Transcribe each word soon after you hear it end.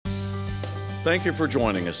Thank you for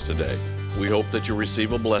joining us today. We hope that you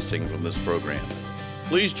receive a blessing from this program.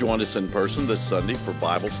 Please join us in person this Sunday for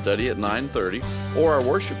Bible study at 9:30 or our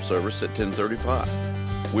worship service at 10:35.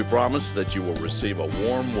 We promise that you will receive a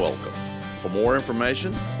warm welcome. For more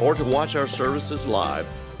information or to watch our services live,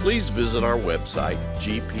 please visit our website,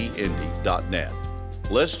 gpindy.net.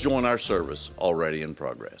 Let's join our service already in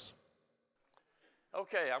progress.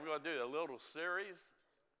 Okay, I'm going to do a little series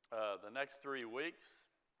the next 3 weeks.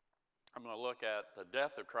 I'm going to look at the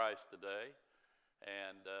death of Christ today.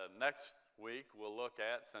 And next week we'll look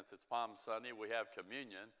at, since it's Palm Sunday, we have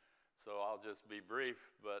communion. So I'll just be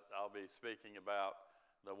brief, but I'll be speaking about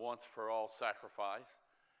the once-for-all sacrifice.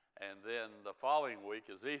 And then the following week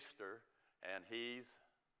is Easter, and he's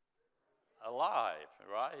alive,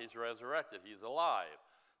 right? He's resurrected. He's alive.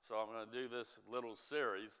 So I'm going to do this little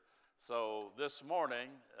series. So this morning,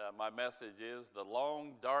 my message is the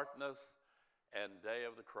long darkness and day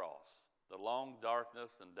of the cross. The long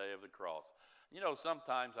darkness and day of the cross. You know,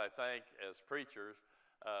 sometimes I think as preachers,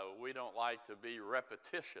 we don't like to be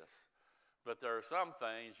repetitious. But there are some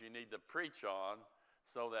things you need to preach on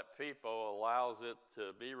so that people allows it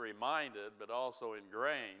to be reminded, but also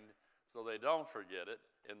ingrained so they don't forget it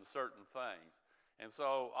in certain things. And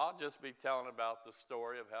so I'll just be telling about the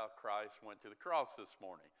story of how Christ went to the cross this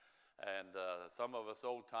morning. And some of us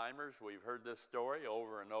old timers, we've heard this story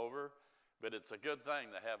over and over, but it's a good thing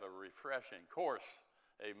to have a refreshing course,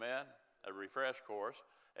 amen, a refresh course.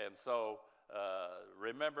 And so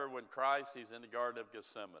remember when Christ, he's in the Garden of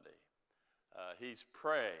Gethsemane. He's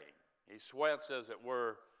praying. He sweats, as it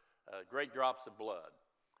were, great drops of blood.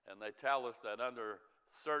 And they tell us that under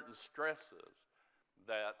certain stresses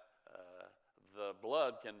that the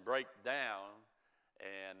blood can break down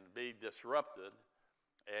and be disrupted,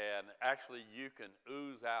 and actually you can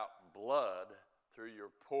ooze out blood through your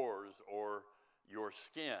pores or your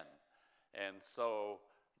skin. And so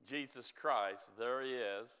Jesus Christ, there he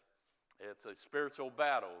is. It's a spiritual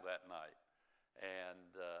battle that night,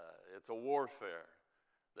 and it's a warfare.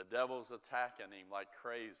 The devil's attacking him like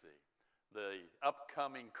crazy. The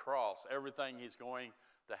upcoming cross, everything he's going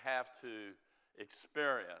to have to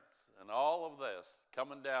experience, and all of this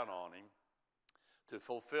coming down on him to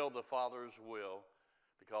fulfill the Father's will,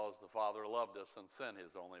 because the Father loved us and sent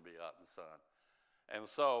his only begotten Son. And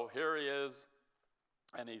so here he is,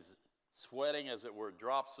 and he's sweating, as it were,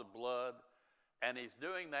 drops of blood, and he's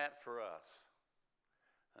doing that for us.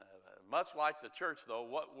 Much like the church, though,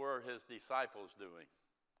 what were his disciples doing?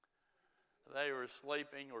 They were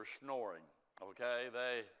sleeping or snoring, okay?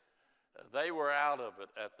 They were out of it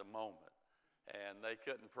at the moment, and they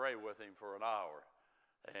couldn't pray with him for an hour.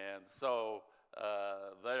 And so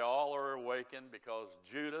they all are awakened because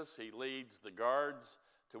Judas, he leads the guards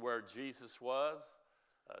to where Jesus was.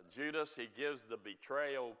 Judas, he gives the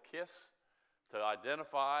betrayal kiss to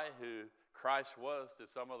identify who Christ was to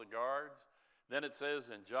some of the guards. Then it says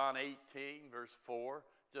in John 18, verse 4,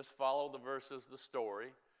 just follow the verses, the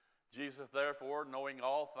story. Jesus, therefore, knowing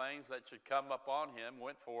all things that should come upon him,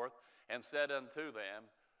 went forth and said unto them,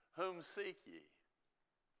 Whom seek ye?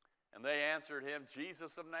 And they answered him,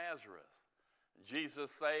 Jesus of Nazareth.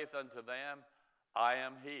 Jesus saith unto them, I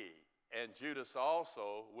am he. And Judas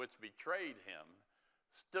also, which betrayed him,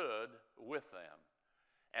 stood with them.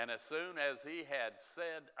 And as soon as he had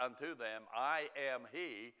said unto them, I am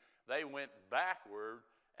he, they went backward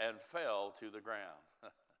and fell to the ground.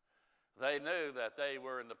 They knew that they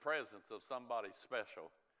were in the presence of somebody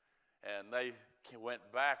special, and they went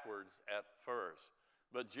backwards at first.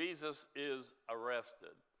 But Jesus is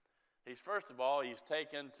arrested. First of all, he's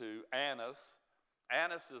taken to Annas.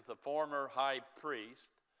 Annas is the former high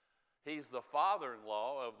priest. He's the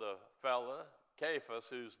father-in-law of the fella, Caiaphas,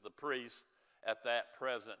 who's the priest at that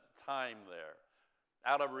present time there.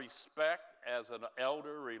 Out of respect as an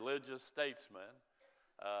elder religious statesman,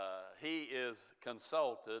 he is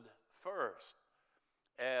consulted first.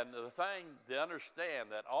 And the thing to understand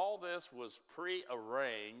that all this was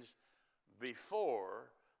prearranged before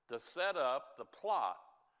to set up the plot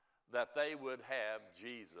that they would have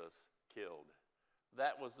Jesus killed.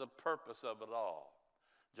 That was the purpose of it all.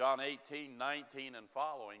 John 18, 19 and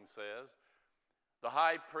following says, the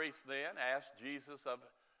high priest then asked Jesus of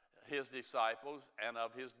his disciples and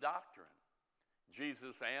of his doctrine.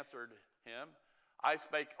 Jesus answered him, I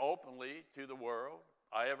spake openly to the world.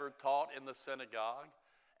 I ever taught in the synagogue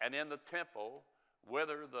and in the temple,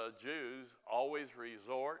 whither the Jews always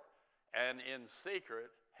resort, and in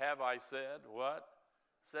secret have I said, what?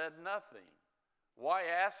 Said nothing. Why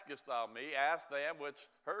askest thou me? Ask them which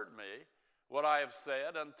heard me what I have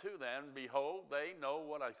said unto them. Behold, they know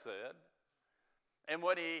what I said. And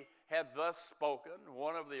when he had thus spoken,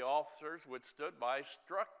 one of the officers which stood by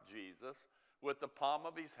struck Jesus with the palm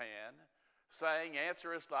of his hand, saying,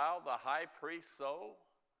 Answerest thou the high priest so?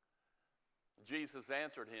 Jesus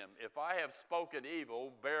answered him, If I have spoken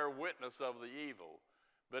evil, bear witness of the evil.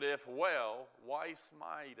 But if well, why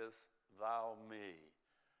smitest thou me?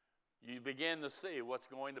 You begin to see what's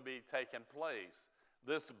going to be taking place.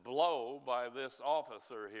 This blow by this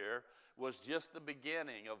officer here was just the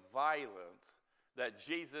beginning of violence that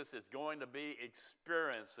Jesus is going to be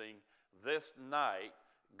experiencing this night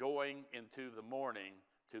going into the morning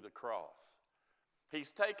to the cross.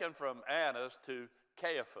 He's taken from Annas to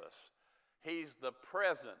Caiaphas. He's the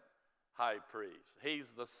present high priest.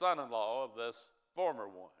 He's the son-in-law of this former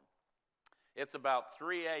one. It's about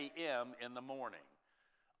 3 a.m. in the morning.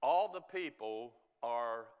 All the people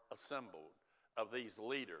are assembled of these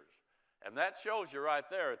leaders. And that shows you right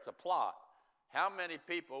there, it's a plot. How many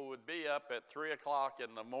people would be up at 3 o'clock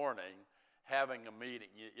in the morning having a meeting?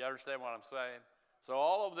 You understand what I'm saying? So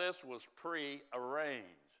all of this was pre-arranged.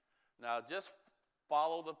 Now just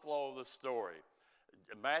follow the flow of the story.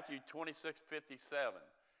 Matthew 26:57.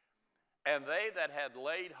 And they that had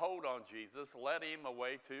laid hold on Jesus led him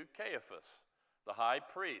away to Caiaphas, the high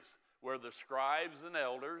priest, where the scribes and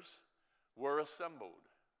elders were assembled.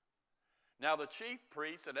 Now the chief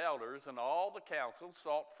priests and elders and all the council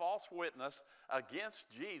sought false witness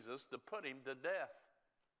against Jesus to put him to death,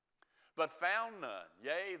 but found none.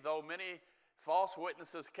 Yea, though many false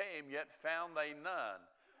witnesses came, yet found they none.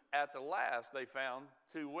 At the last they found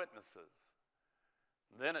 2 witnesses.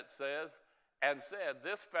 Then it says, and said,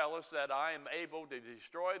 This fellow said, I am able to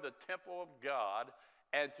destroy the temple of God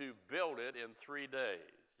and to build it in 3 days.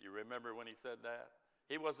 You remember when he said that?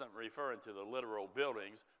 He wasn't referring to the literal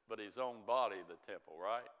buildings, but his own body, the temple,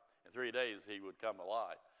 right? In 3 days he would come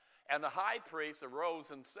alive. And the high priest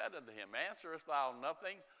arose and said unto him, Answerest thou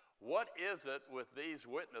nothing? What is it with these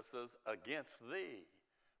witnesses against thee?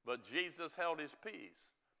 But Jesus held his peace.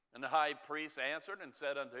 And the high priest answered and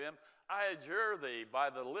said unto him, I adjure thee by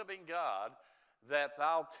the living God, that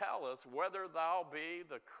thou tell us whether thou be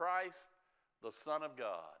the Christ, the Son of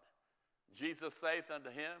God. Jesus saith unto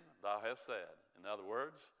him, Thou hast said. In other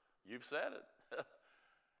words, you've said it.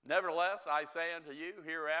 Nevertheless, I say unto you,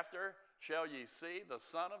 hereafter shall ye see the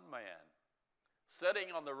Son of Man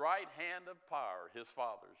sitting on the right hand of power, his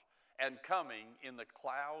Father's, and coming in the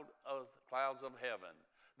clouds of heaven.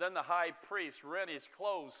 Then the high priest rent his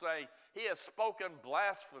clothes, saying, He has spoken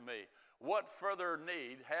blasphemy. What further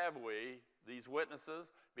need have we, these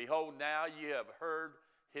witnesses? Behold, now ye have heard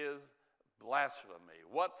his blasphemy.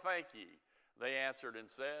 What think ye? They answered and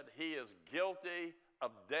said, He is guilty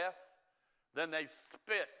of death. Then they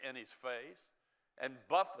spit in his face and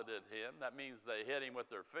buffeted him. That means they hit him with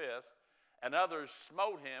their fists. And others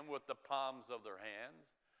smote him with the palms of their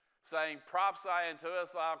hands, saying, Prophesy unto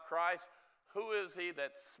us, thou Christ, who is he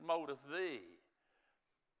that smoteth thee?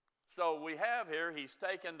 So we have here, he's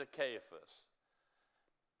taken to Caiaphas.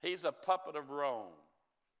 He's a puppet of Rome.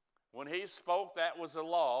 When he spoke, that was a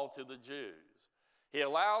law to the Jews. He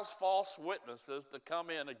allows false witnesses to come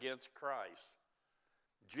in against Christ.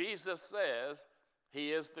 Jesus says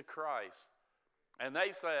he is the Christ. And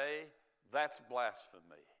they say, that's blasphemy.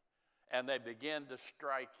 And they begin to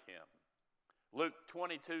strike him. Luke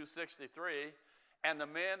 22:63, and the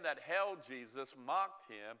men that held Jesus mocked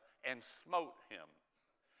him and smote him.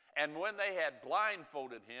 And when they had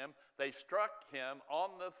blindfolded him, they struck him on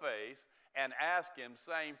the face and asked him,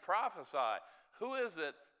 saying, Prophesy, who is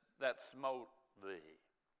it that smote thee?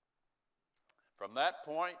 From that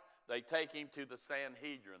point, they take him to the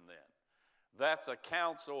Sanhedrin then. That's a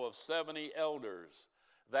council of 70 elders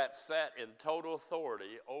that sat in total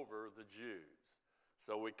authority over the Jews.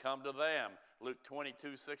 So we come to them, Luke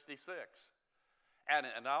 22:66.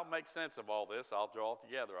 And I'll make sense of all this. I'll draw it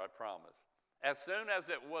together, I promise. As soon as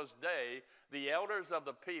it was day, the elders of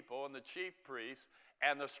the people and the chief priests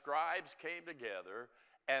and the scribes came together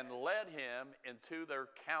and led him into their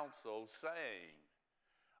council, saying,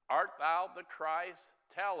 Art thou the Christ?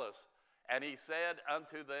 Tell us. And he said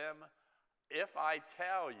unto them, If I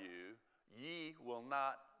tell you, ye will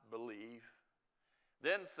not believe.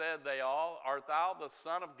 Then said they all, Art thou the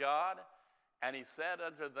Son of God? And he said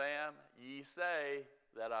unto them, Ye say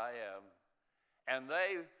that I am. And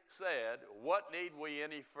they said, What need we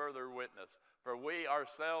any further witness? For we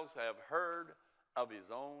ourselves have heard of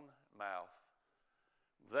his own mouth.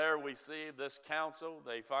 There we see this council.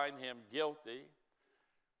 They find him guilty.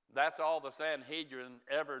 That's all the Sanhedrin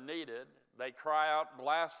ever needed. They cry out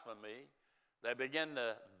blasphemy. They begin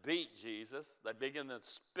to beat Jesus. They begin to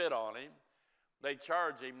spit on him. They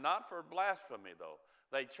charge him, not for blasphemy though.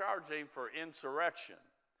 They charge him for insurrection.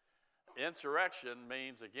 insurrection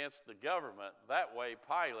means against the government. That way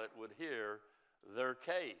Pilate would hear their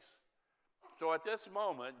case. So at this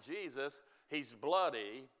moment, Jesus, he's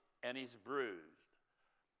bloody and he's bruised.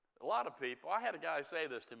 A lot of people, I had a guy say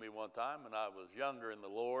this to me one time when I was younger in the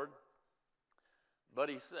Lord, but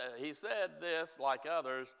he said this, like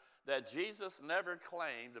others, that Jesus never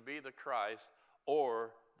claimed to be the Christ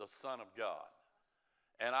or the Son of God.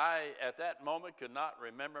 And I, at that moment, could not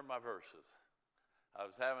remember my verses. I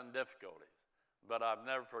was having difficulties, but I've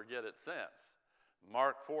never forget it since.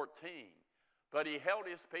 Mark 14. But he held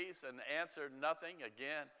his peace and answered nothing.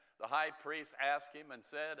 Again, the high priest asked him and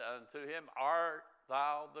said unto him, Art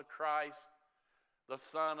thou the Christ, the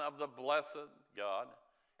Son of the blessed God?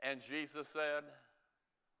 And Jesus said,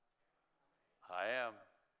 I am,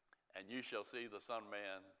 and you shall see the Son of Man,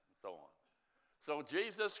 and so on. So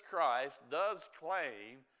Jesus Christ does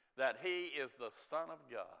claim that he is the Son of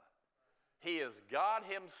God. He is God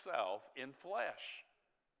himself in flesh.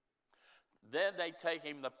 Then they take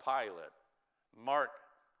him to Pilate. Mark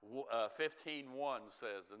 15:1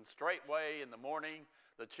 says, And straightway in the morning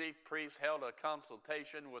the chief priests held a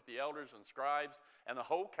consultation with the elders and scribes and the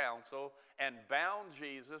whole council, and bound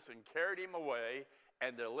Jesus and carried him away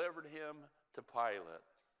and delivered him to Pilate.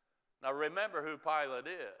 Now remember who Pilate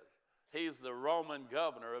is. He's the Roman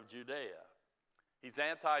governor of Judea. He's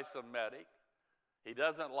anti-Semitic. He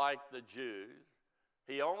doesn't like the Jews.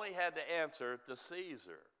 He only had to answer to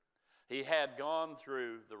Caesar. He had gone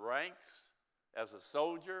through the ranks as a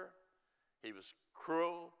soldier. He was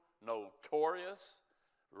cruel, notorious,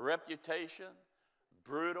 reputation,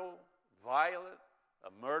 brutal, violent, a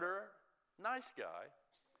murderer, nice guy.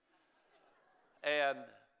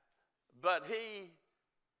 But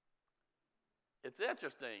it's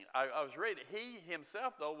interesting. I was reading, he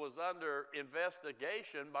himself, though, was under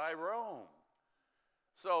investigation by Rome.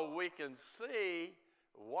 So we can see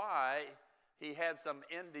why he had some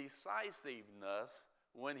indecisiveness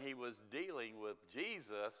when he was dealing with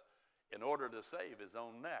Jesus in order to save his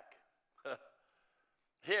own neck.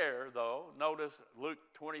 Here, though, notice Luke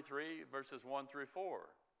 23, verses 1 through 4.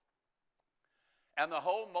 And the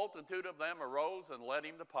whole multitude of them arose and led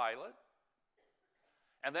him to Pilate.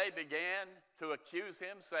 And they began to accuse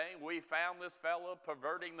him, saying, We found this fellow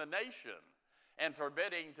perverting the nation and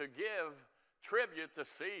forbidding to give tribute to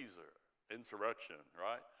Caesar. Insurrection,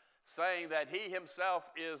 right? Saying that he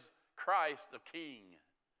himself is Christ, the king.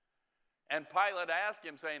 And Pilate asked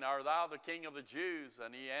him, saying, Art thou the king of the Jews?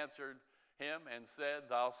 And he answered him and said,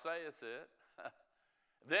 Thou sayest it.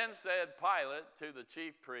 Then said Pilate to the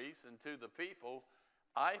chief priests and to the people,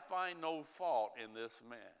 I find no fault in this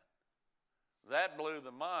man. That blew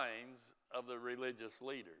the minds of the religious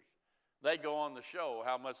leaders. They go on to show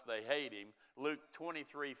how much they hate him. Luke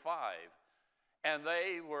 23:5. And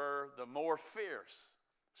they were the more fierce,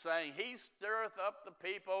 saying, He stirreth up the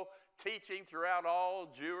people, teaching throughout all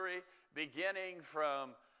Jewry, beginning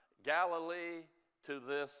from Galilee to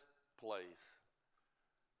this place.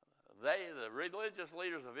 The religious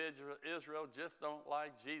leaders of Israel just don't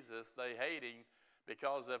like Jesus. They hate him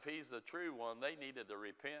because if he's the true one, they needed to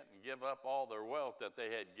repent and give up all their wealth that they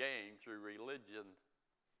had gained through religion.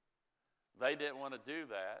 They didn't want to do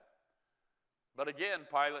that. But again,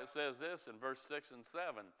 Pilate says this in verse 6 and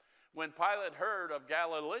 7. When Pilate heard of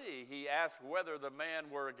Galilee, he asked whether the man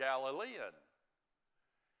were a Galilean.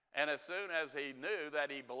 And as soon as he knew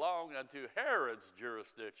that he belonged unto Herod's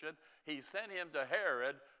jurisdiction, he sent him to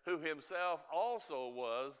Herod, who himself also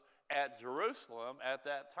was at Jerusalem at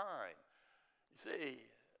that time. You see,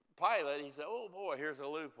 Pilate, he said, oh boy, here's a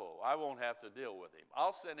loophole. I won't have to deal with him.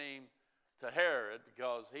 I'll send him to Herod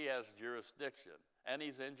because he has jurisdiction, and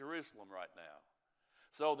he's in Jerusalem right now.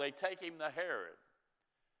 So they take him to Herod.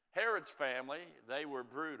 Herod's family, they were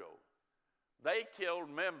brutal. They killed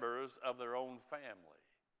members of their own family.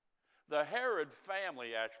 The Herod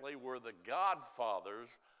family actually were the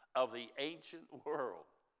godfathers of the ancient world.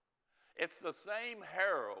 It's the same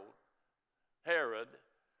Herod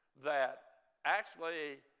that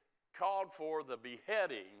actually called for the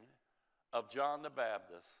beheading of John the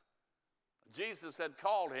Baptist. Jesus had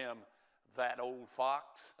called him that old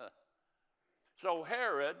fox. So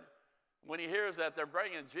Herod, when he hears that they're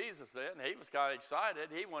bringing Jesus in, he was kind of excited.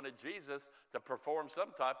 He wanted Jesus to perform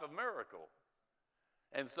some type of miracle.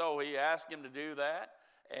 And so he asked him to do that,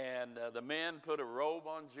 and the men put a robe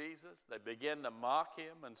on Jesus. They began to mock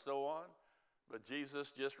him and so on, but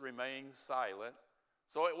Jesus just remained silent.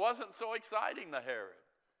 So it wasn't so exciting to Herod.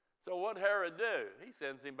 So what Herod do? He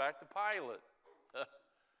sends him back to Pilate.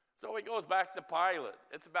 So he goes back to Pilate.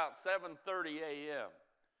 It's about 7:30 a.m.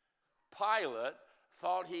 Pilate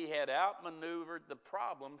thought he had outmaneuvered the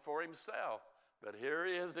problem for himself. But here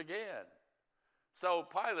he is again. So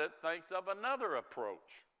Pilate thinks of another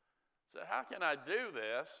approach. So how can I do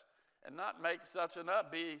this and not make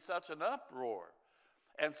be such an uproar?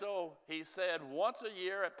 And so he said, once a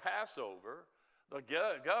year at Passover, the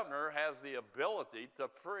governor has the ability to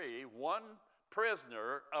free one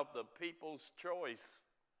prisoner of the people's choice.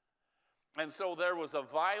 And so there was a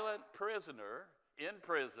violent prisoner in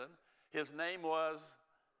prison. His name was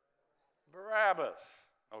Barabbas,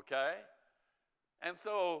 okay? And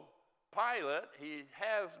so Pilate, he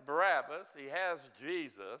has Barabbas, he has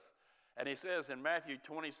Jesus, and he says in Matthew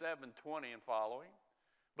 27:20 and following,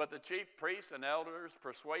 but the chief priests and elders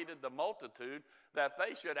persuaded the multitude that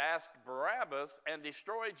they should ask Barabbas and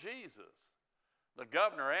destroy Jesus. The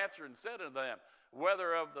governor answered and said unto them,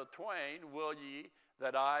 whether of the twain will ye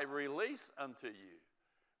that I release unto you?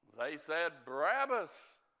 They said,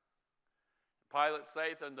 Barabbas. Pilate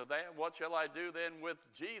saith unto them, what shall I do then with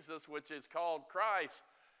Jesus, which is called Christ?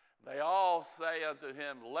 They all say unto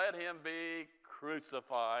him, let him be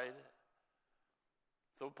crucified.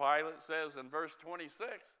 So Pilate says in verse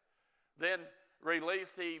 26, then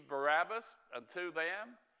released he Barabbas unto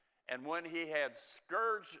them, and when he had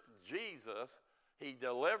scourged Jesus, he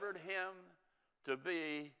delivered him to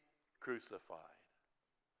be crucified.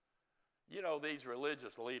 You know, these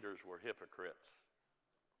religious leaders were hypocrites.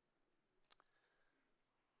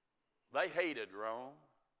 They hated Rome,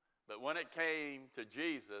 but when it came to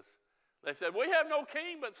Jesus, they said, we have no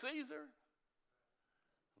king but Caesar.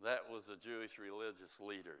 That was the Jewish religious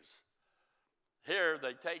leaders. Here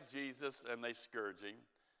they take Jesus and they scourge him.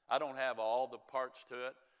 I don't have all the parts to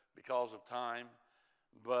it because of time,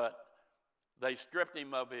 but they stripped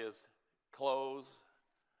him of his clothes.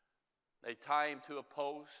 They tie him to a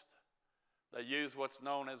post. They use what's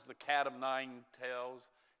known as the cat of nine tails.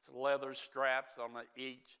 It's leather straps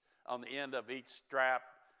on the end of each strap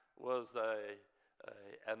was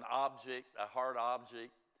an object, a hard object,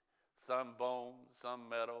 some bone, some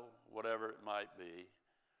metal, whatever it might be.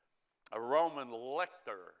 A Roman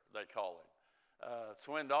lictor, they call him.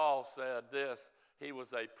 Swindoll said this, he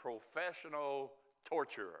was a professional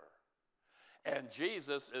torturer. And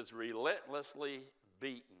Jesus is relentlessly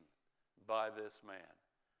beaten by this man.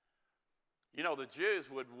 You know, the Jews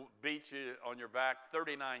would beat you on your back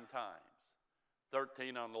 39 times.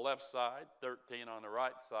 13 on the left side, 13 on the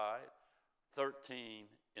right side, 13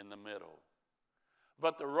 in the middle.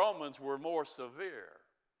 But the Romans were more severe.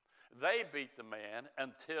 They beat the man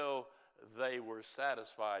until they were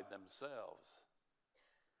satisfied themselves.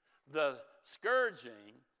 The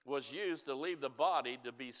scourging was used to leave the body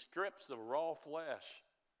to be strips of raw flesh.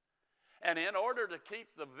 And in order to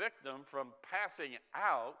keep the victim from passing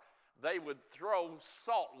out, they would throw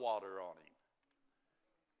salt water on him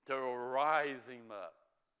to rise him up.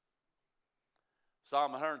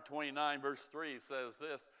 Psalm 129 verse 3 says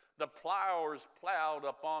this, the plowers plowed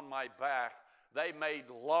upon my back, they made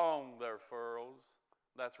long their furrows.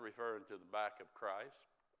 That's referring to the back of Christ.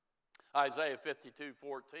 Isaiah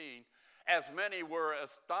 52:14, as many were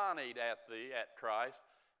astonished at thee, at Christ,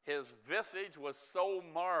 his visage was so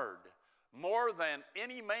marred, more than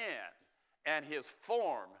any man, and his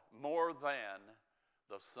form more than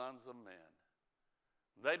the sons of men.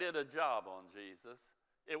 They did a job on Jesus.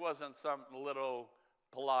 It wasn't some little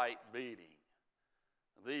polite beating.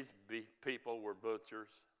 These people were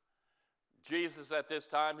butchers. Jesus at this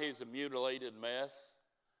time, he's a mutilated mess.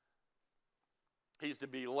 He's to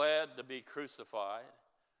be led to be crucified.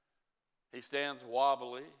 He stands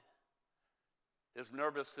wobbly. His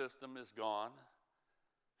nervous system is gone.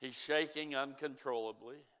 He's shaking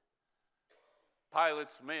uncontrollably.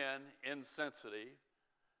 Pilate's men, insensitive,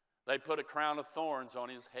 they put a crown of thorns on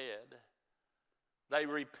his head. They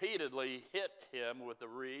repeatedly hit him with a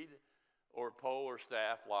reed or pole or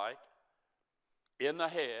staff like in the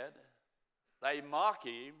head. They mock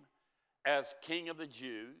him as King of the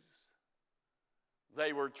Jews.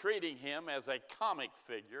 They were treating him as a comic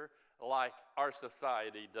figure like our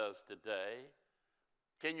society does today.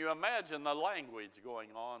 Can you imagine the language going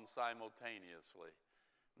on simultaneously?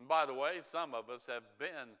 And by the way, some of us have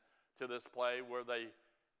been to this play where they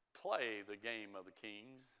play the game of the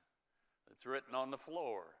kings. It's written on the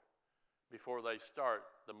floor before they start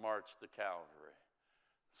the march to Calvary.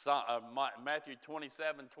 Matthew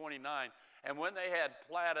 27:29, and when they had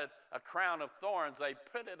platted a crown of thorns, they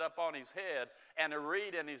put it up on his head and a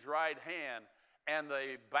reed in his right hand, and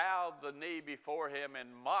they bowed the knee before him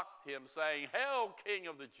and mocked him, saying, Hail, King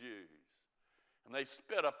of the Jews! And they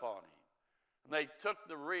spit upon him. And they took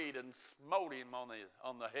the reed and smote him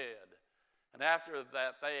on the head. And after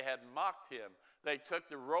that they had mocked him, they took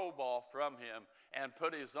the robe off from him and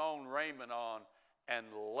put his own raiment on and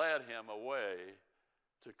led him away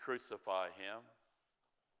to crucify him.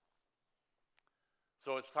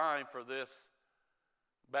 So it's time for this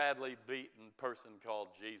badly beaten person called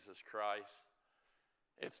Jesus Christ.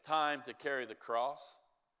 It's time to carry the cross.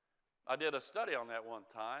 I did a study on that one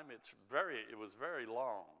time. It was very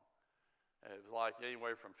long. It was like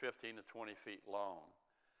anywhere from 15 to 20 feet long.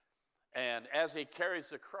 And as he carries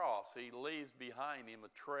the cross, he leaves behind him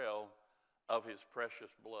a trail of his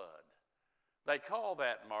precious blood. They call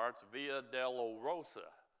that march Via Dolorosa.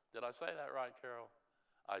 Did I say that right, Carol?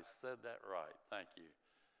 I said that right. Thank you.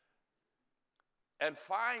 And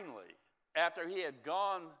finally, after he had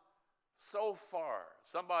gone so far,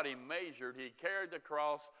 somebody measured, he carried the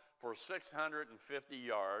cross for 650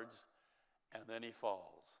 yards, and then he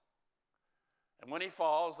falls. And when he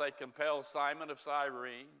falls, they compel Simon of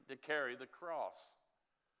Cyrene to carry the cross.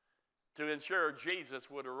 To ensure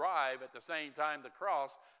Jesus would arrive at the same time the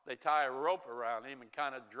cross, they tie a rope around him and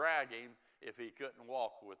kind of drag him if he couldn't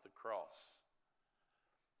walk with the cross.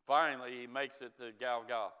 Finally, he makes it to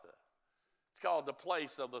Golgotha. It's called the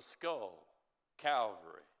place of the skull,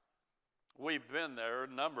 Calvary. We've been there, a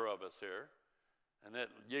number of us here, and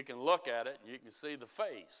you can look at it and you can see the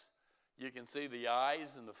face. You can see the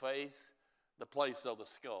eyes and the face, the place of the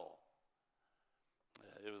skull.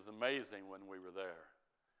 It was amazing when we were there.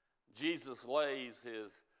 Jesus lays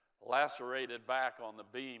his lacerated back on the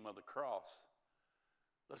beam of the cross.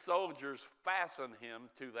 The soldiers fasten him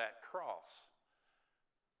to that cross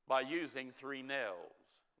by using 3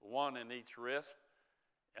 nails, one in each wrist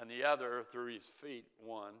and the other through his feet,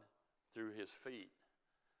 one through his feet.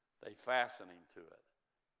 They fasten him to it.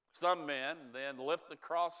 Some men then lift the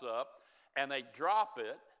cross up and they drop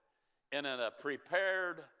it in a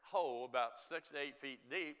prepared hole about 6 to 8 feet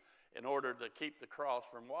deep in order to keep the cross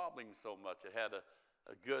from wobbling so much. It had a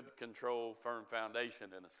good, controlled, firm foundation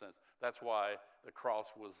in a sense. That's why the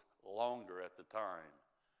cross was longer at the time.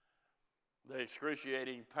 The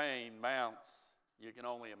excruciating pain mounts, you can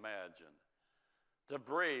only imagine. To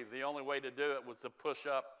breathe, the only way to do it was to push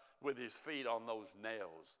up with his feet on those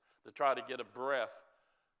nails, to try to get a breath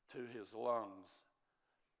to his lungs.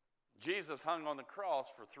 Jesus hung on the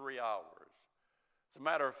cross for 3 hours. As a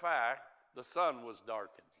matter of fact, the sun was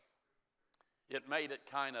darkened. It made it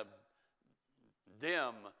kind of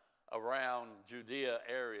dim around Judea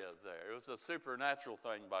area there. It was a supernatural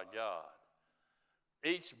thing by God.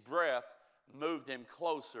 Each breath moved him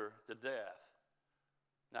closer to death.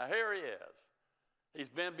 Now here he is. He's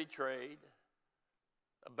been betrayed,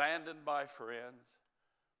 abandoned by friends,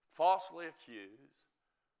 falsely accused,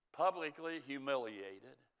 publicly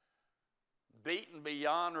humiliated, beaten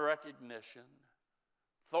beyond recognition,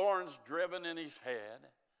 thorns driven in his head,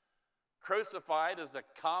 crucified as a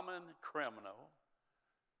common criminal.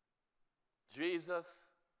 Jesus,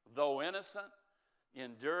 though innocent,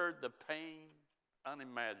 endured the pain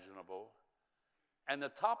unimaginable. And to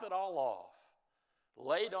top it all off,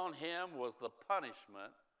 laid on him was the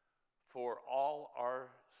punishment for all our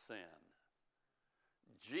sin.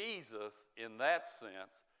 Jesus, in that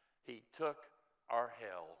sense, he took our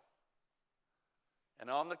hell. And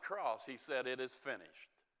on the cross, he said, "It is finished.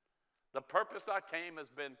 The purpose I came has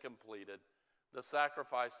been completed. The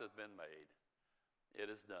sacrifice has been made. It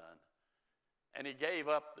is done." And he gave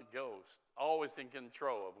up the ghost, always in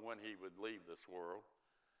control of when he would leave this world.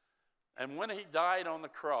 And when he died on the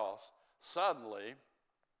cross, suddenly,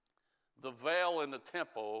 the veil in the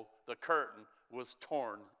temple, the curtain, was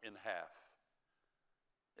torn in half.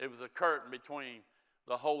 It was a curtain between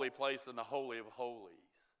the holy place and the Holy of Holies.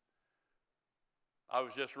 I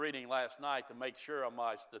was just reading last night to make sure on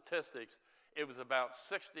my statistics, it was about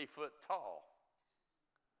 60 foot tall,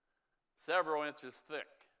 several inches thick,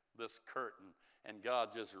 this curtain, and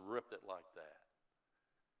God just ripped it like that.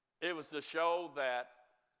 It was to show that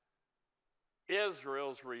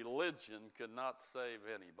Israel's religion could not save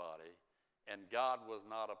anybody, and God was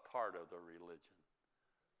not a part of the religion.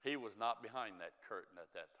 He was not behind that curtain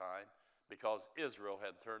at that time because Israel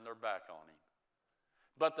had turned their back on him.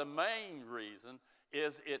 But the main reason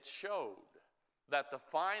is it showed that the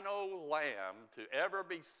final lamb to ever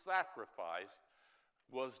be sacrificed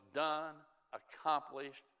was done,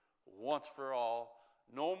 accomplished, once for all.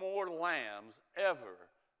 No more lambs ever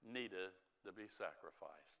needed to be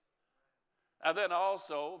sacrificed. And then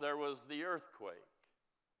also there was the earthquake.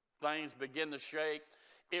 Things began to shake.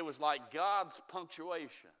 It was like God's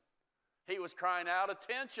punctuation. He was crying out,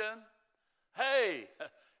 "Attention! Hey,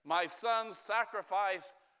 my son's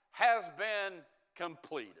sacrifice has been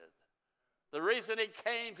completed. The reason he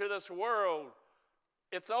came to this world,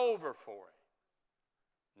 it's over for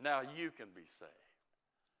him. Now you can be saved."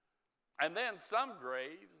 And then some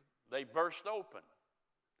graves, they burst open.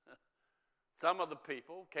 some of the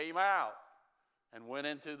people came out and went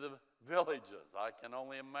into the villages. I can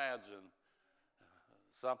only imagine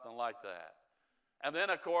something like that. And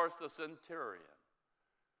then, of course, the centurion.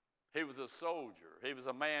 He was a soldier. He was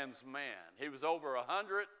a man's man. He was over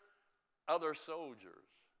 100 other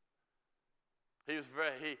soldiers. He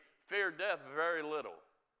feared death very little.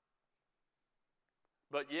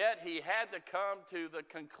 But yet he had to come to the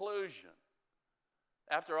conclusion,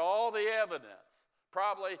 after all the evidence,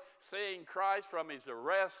 probably seeing Christ from his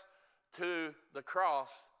arrest to the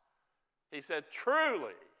cross, he said,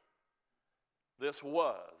 truly, this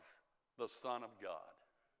was the Son of God.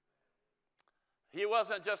 He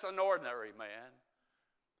wasn't just an ordinary man.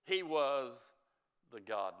 He was the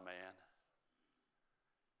God-man.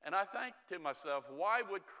 And I think to myself, why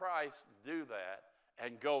would Christ do that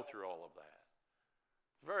and go through all of that?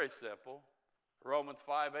 It's very simple. Romans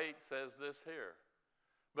 5:8 says this here.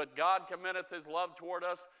 But God commendeth his love toward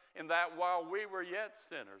us in that while we were yet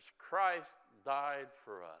sinners, Christ died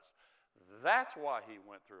for us. That's why he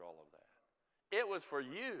went through all of that. It was for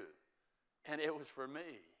you, and it was for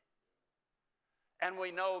me. And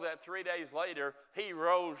we know that 3 days later, he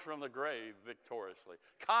rose from the grave victoriously,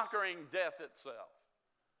 conquering death itself.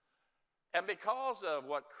 And because of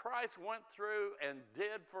what Christ went through and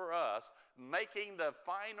did for us, making the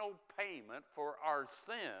final payment for our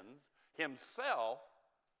sins himself,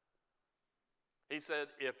 he said,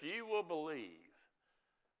 if you will believe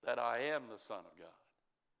that I am the Son of God,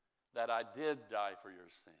 that I did die for your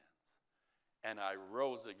sins, and I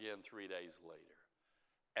rose again 3 days later,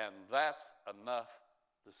 and that's enough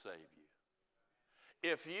to save you.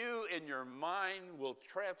 If you in your mind will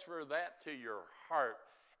transfer that to your heart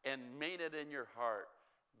and mean it in your heart,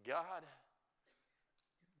 God,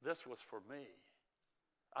 this was for me.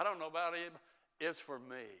 I don't know about him. It's for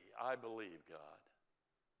me. I believe God.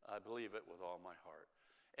 I believe it with all my heart.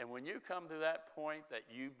 And when you come to that point that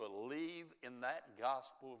you believe in that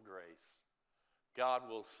gospel of grace, God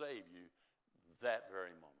will save you that very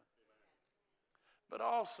moment. But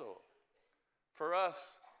also, for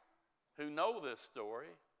us who know this story,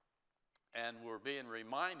 and we're being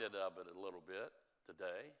reminded of it a little bit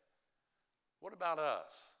today, what about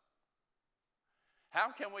us? How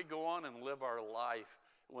can we go on and live our life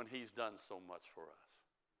when he's done so much for us?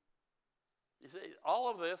 You see, all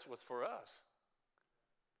of this was for us.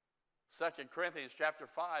 2 Corinthians chapter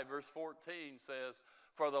 5, verse 14 says,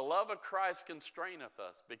 for the love of Christ constraineth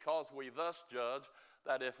us, because we thus judge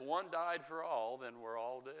that if one died for all, then we're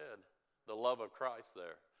all dead. The love of Christ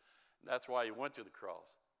there. And that's why he went to the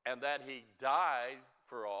cross. And that he died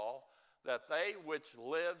for all, that they which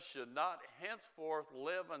live should not henceforth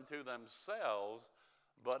live unto themselves,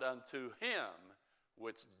 but unto him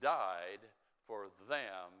which died for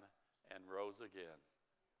them and rose again.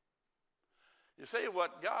 You see,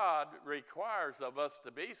 what God requires of us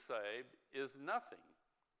to be saved is nothing.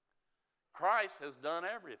 Christ has done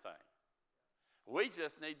everything. We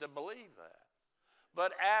just need to believe that.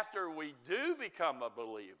 But after we do become a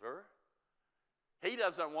believer, he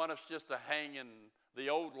doesn't want us just to hang in the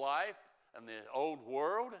old life and the old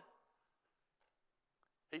world.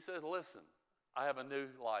 He says, listen, I have a new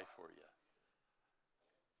life for you.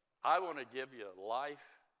 I want to give you a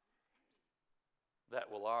life that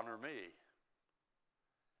will honor me.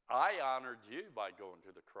 I honored you by going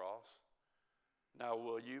to the cross. Now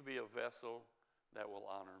will you be a vessel that will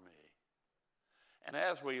honor me? And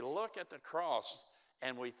as we look at the cross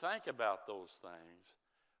and we think about those things,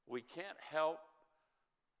 we can't help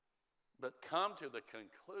but come to the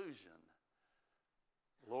conclusion,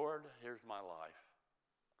 Lord, here's my life.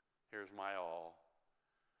 Here's my all.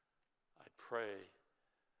 I pray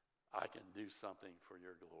I can do something for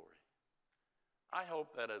your glory. I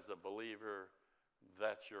hope that as a believer,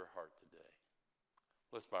 that's your heart today.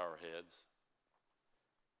 Let's bow our heads.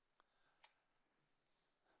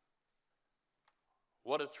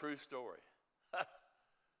 What a true story.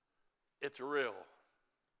 It's real.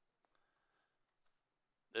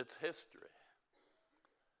 It's history.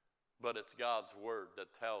 But it's God's word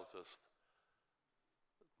that tells us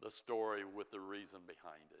the story with the reason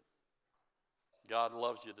behind it. God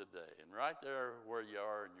loves you today. And right there where you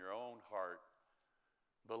are in your own heart,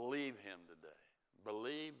 believe him today.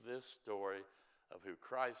 Believe this story of who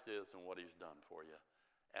Christ is and what he's done for you.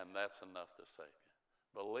 And that's enough to save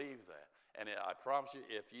you. Believe that. And I promise you,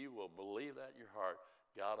 if you will believe that in your heart,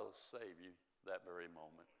 God will save you that very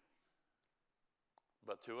moment.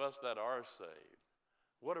 But to us that are saved,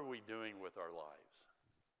 what are we doing with our lives?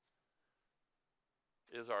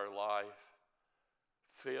 Is our life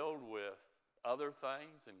filled with other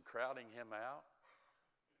things and crowding him out?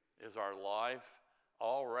 Is our life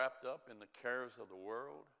all wrapped up in the cares of the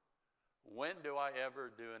world? When do I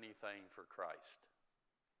ever do anything for Christ?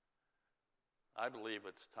 I believe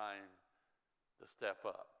it's time to step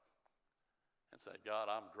up and say, God,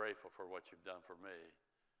 I'm grateful for what you've done for me.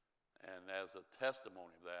 And as a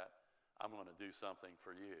testimony of that, I'm going to do something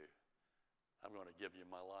for you. I'm going to give you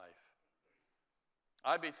my life.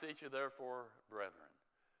 I beseech you, therefore, brethren,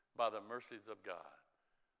 by the mercies of God,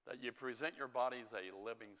 that you present your bodies a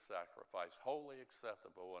living sacrifice, wholly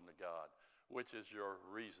acceptable unto God, which is your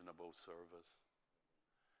reasonable service.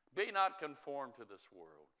 Be not conformed to this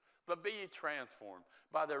world, but be ye transformed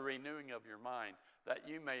by the renewing of your mind, that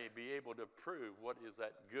you may be able to prove what is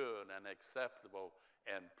that good and acceptable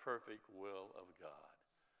and perfect will of God.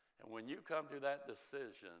 And when you come to that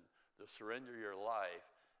decision to surrender your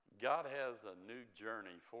life, God has a new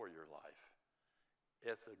journey for your life.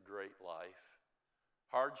 It's a great life.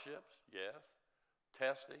 Hardships, yes.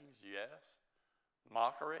 Testings, yes.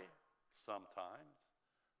 Mockery, sometimes.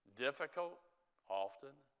 Difficult,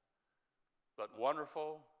 often. But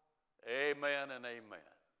wonderful, amen and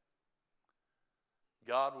amen.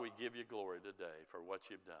 God, we give you glory today for what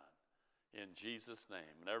you've done. In Jesus'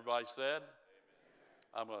 name. And everybody said? Amen.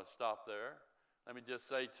 I'm going to stop there. Let me just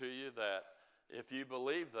say to you that if you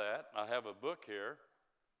believe that, I have a book here,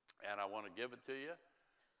 and I want to give it to you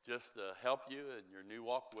just to help you in your new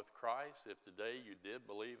walk with Christ if today you did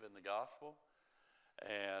believe in the gospel.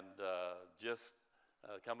 And just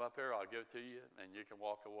come up here, I'll give it to you, and you can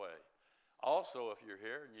walk away. Also, if you're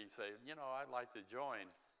here and you say, you know, I'd like to join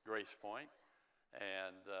Grace Point,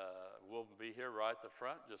 and we'll be here right at the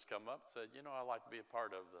front. Just come up and say, you know, I'd like to be a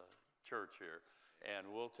part of the church here. And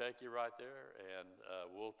we'll take you right there, and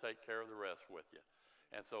we'll take care of the rest with you.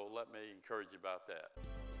 And so let me encourage you about that.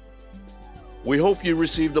 We hope you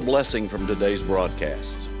received a blessing from today's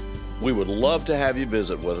broadcast. We would love to have you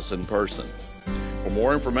visit with us in person. For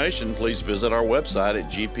more information, please visit our website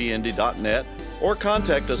at gpindy.net or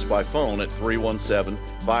contact us by phone at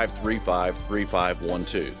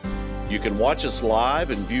 317-535-3512. You can watch us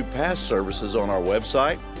live and view past services on our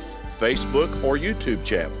website, Facebook, or YouTube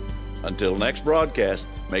channel. Until next broadcast,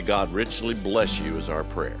 may God richly bless you is our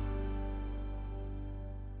prayer.